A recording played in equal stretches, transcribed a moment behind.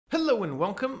Hello and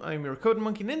welcome, I'm your Code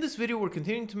Monkey, and in this video we're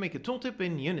continuing to make a tooltip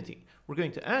in Unity. We're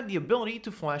going to add the ability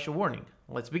to flash a warning.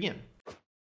 Let's begin.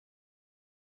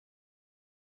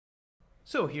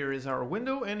 So here is our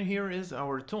window and here is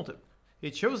our tooltip.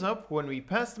 It shows up when we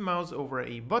pass the mouse over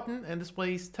a button and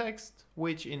displays text,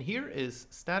 which in here is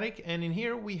static, and in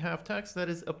here we have text that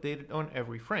is updated on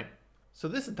every frame. So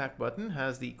this attack button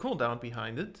has the cooldown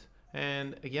behind it,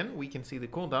 and again we can see the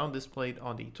cooldown displayed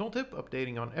on the tooltip,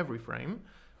 updating on every frame.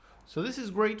 So this is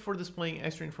great for displaying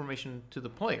extra information to the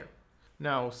player.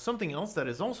 Now, something else that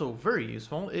is also very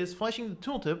useful is flashing the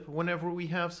tooltip whenever we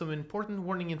have some important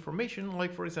warning information,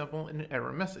 like for example an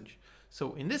error message.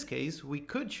 So in this case, we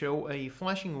could show a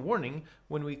flashing warning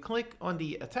when we click on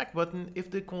the attack button if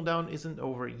the cooldown isn't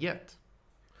over yet.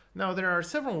 Now, there are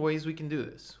several ways we can do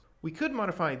this. We could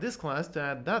modify this class to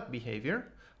add that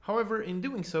behavior. However, in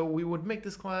doing so, we would make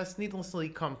this class needlessly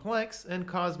complex and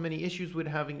cause many issues with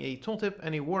having a tooltip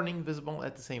and a warning visible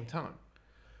at the same time.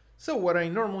 So what I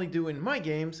normally do in my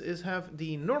games is have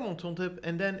the normal tooltip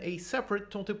and then a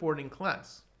separate tooltip warning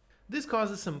class. This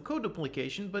causes some code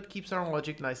duplication but keeps our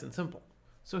logic nice and simple.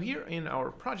 So here in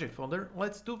our project folder,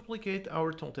 let's duplicate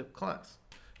our tooltip class.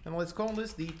 And let's call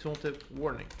this the tooltip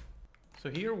warning.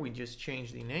 So here we just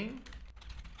change the name.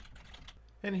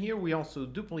 And here we also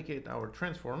duplicate our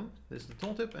transform. This is the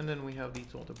tooltip, and then we have the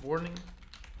tooltip warning,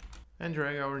 and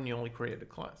drag our newly created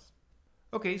class.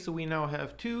 Okay, so we now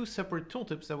have two separate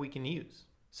tooltips that we can use.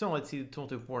 So let's see the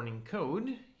tooltip warning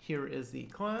code. Here is the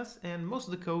class, and most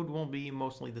of the code will be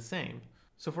mostly the same.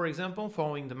 So for example,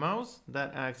 following the mouse,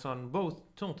 that acts on both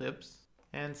tooltips,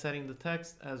 and setting the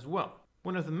text as well.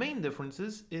 One of the main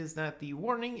differences is that the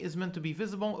warning is meant to be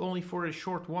visible only for a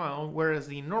short while, whereas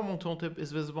the normal tooltip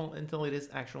is visible until it is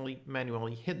actually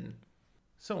manually hidden.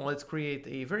 So let's create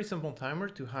a very simple timer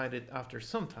to hide it after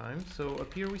some time. So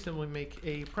up here we simply make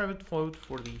a private float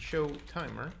for the show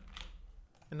timer.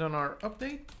 And on our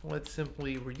update, let's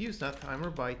simply reduce that timer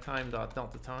by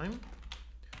time.deltaTime.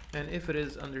 And if it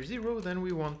is under 0, then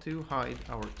we want to hide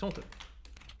our tooltip.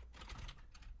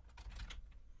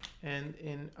 And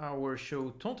in our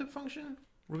show tooltip function,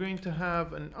 we're going to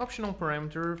have an optional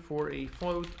parameter for a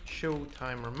float show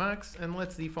timer max, and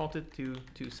let's default it to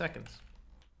 2 seconds.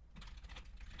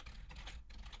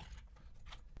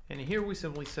 And here we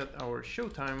simply set our show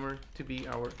timer to be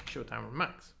our show timer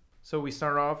max. So we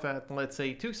start off at, let's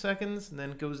say, 2 seconds,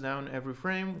 then it goes down every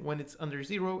frame. When it's under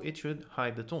 0, it should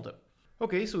hide the tooltip.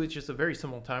 Okay, so it's just a very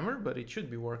simple timer, but it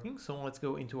should be working. So let's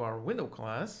go into our window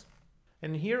class.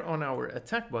 And here on our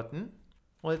attack button,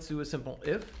 let's do a simple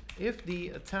if. If the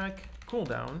attack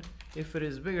cooldown, if it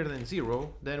is bigger than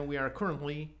 0, then we are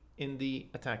currently in the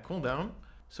attack cooldown.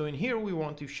 So in here we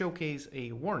want to showcase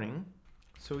a warning.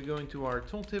 So we go into our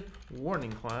tooltip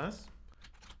warning class,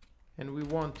 and we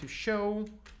want to show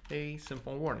a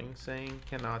simple warning saying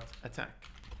cannot attack.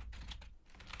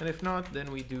 And if not,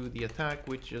 then we do the attack,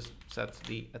 which just sets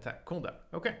the attack cooldown.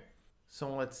 Okay,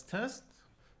 so let's test.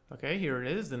 Okay, here it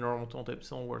is. The normal tooltip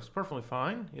still works perfectly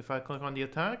fine. If I click on the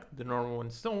attack, the normal one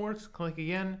still works. Click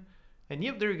again, and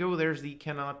yep, there you go. There's the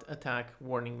cannot attack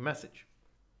warning message.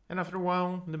 And after a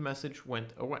while, the message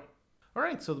went away. All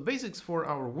right, so the basics for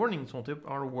our warning tooltip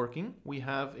are working. We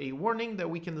have a warning that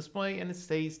we can display, and it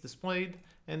stays displayed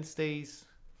and stays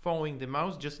following the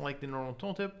mouse just like the normal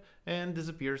tooltip and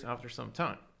disappears after some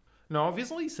time. Now,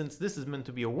 obviously, since this is meant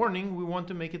to be a warning, we want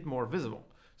to make it more visible.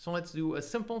 So let's do a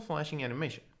simple flashing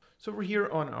animation. So over here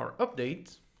on our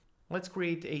update, let's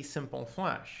create a simple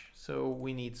flash. So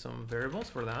we need some variables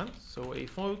for that. So a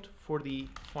float for the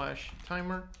flash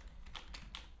timer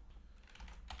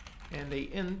and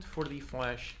a int for the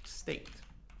flash state.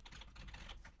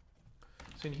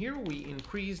 So in here we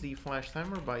increase the flash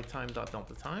timer by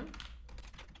time.deltaTime.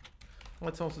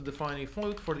 Let's also define a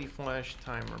float for the flash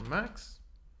timer max.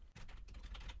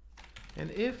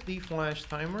 And if the flash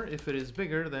timer, if it is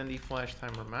bigger than the flash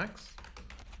timer max,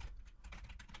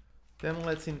 then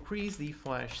let's increase the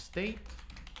flash state,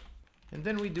 and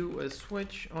then we do a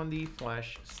switch on the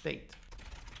flash state.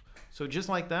 So just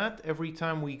like that, every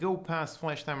time we go past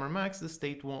flash timer max, the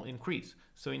state will increase.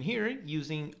 So in here,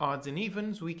 using odds and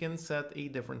evens, we can set a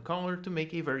different color to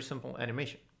make a very simple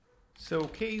animation. So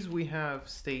case we have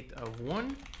state of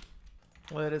 1.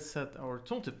 Let us set our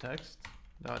tooltip text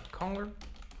 .color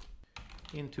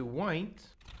into white,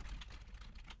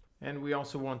 and we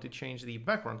also want to change the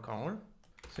background color.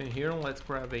 So in here, let's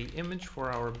grab an image for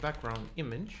our background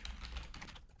image.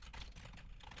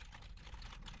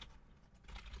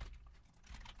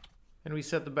 And we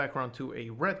set the background to a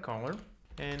red color.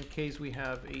 And in case we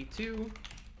have a 2,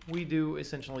 we do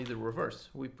essentially the reverse.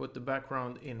 We put the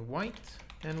background in white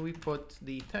and we put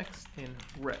the text in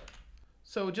red.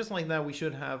 So just like that, we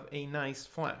should have a nice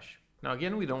flash. Now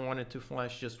again, we don't want it to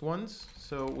flash just once,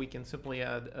 so we can simply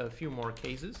add a few more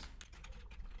cases.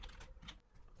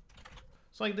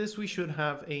 So like this, we should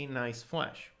have a nice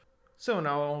flash. So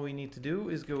now all we need to do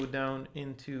is go down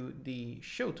into the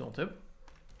show tooltip,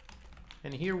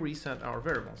 and here we set our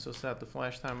variable. So set the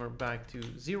flash timer back to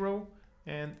 0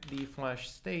 and the flash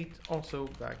state also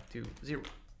back to 0.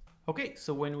 Okay,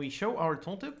 so when we show our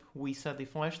tooltip, we set the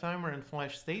flash timer and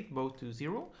flash state both to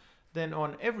 0. Then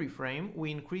on every frame, we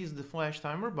increase the flash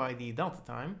timer by the delta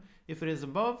time. If it is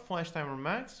above flash timer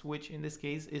max, which in this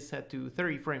case is set to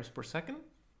 30 frames per second.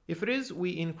 If it is,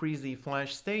 we increase the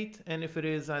flash state, and if it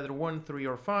is either 1, 3,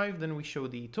 or 5, then we show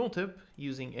the tooltip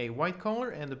using a white color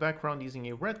and the background using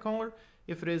a red color.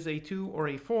 If it is a 2 or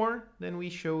a 4, then we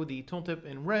show the tooltip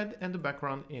in red and the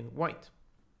background in white.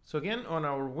 So again, on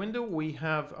our window, we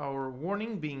have our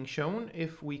warning being shown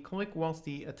if we click whilst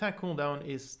the attack cooldown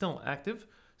is still active.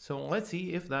 So let's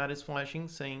see if that is flashing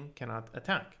saying cannot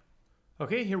attack.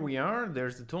 Okay, here we are.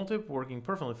 There's the tooltip working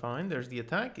perfectly fine. There's the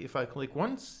attack. If I click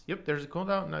once, yep, there's a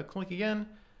cooldown. Now click again.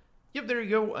 Yep, there you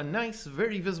go. A nice,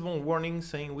 very visible warning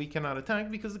saying we cannot attack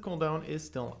because the cooldown is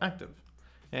still active.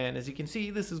 And as you can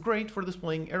see, this is great for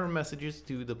displaying error messages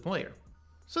to the player.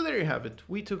 So there you have it.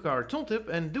 We took our tooltip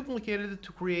and duplicated it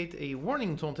to create a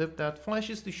warning tooltip that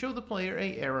flashes to show the player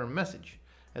an error message.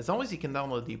 As always, you can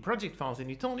download the project files and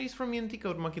utilities from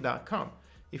unitycodemonkey.com.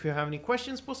 If you have any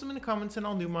questions, post them in the comments and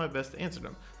I'll do my best to answer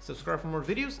them. Subscribe for more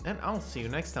videos and I'll see you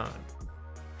next time.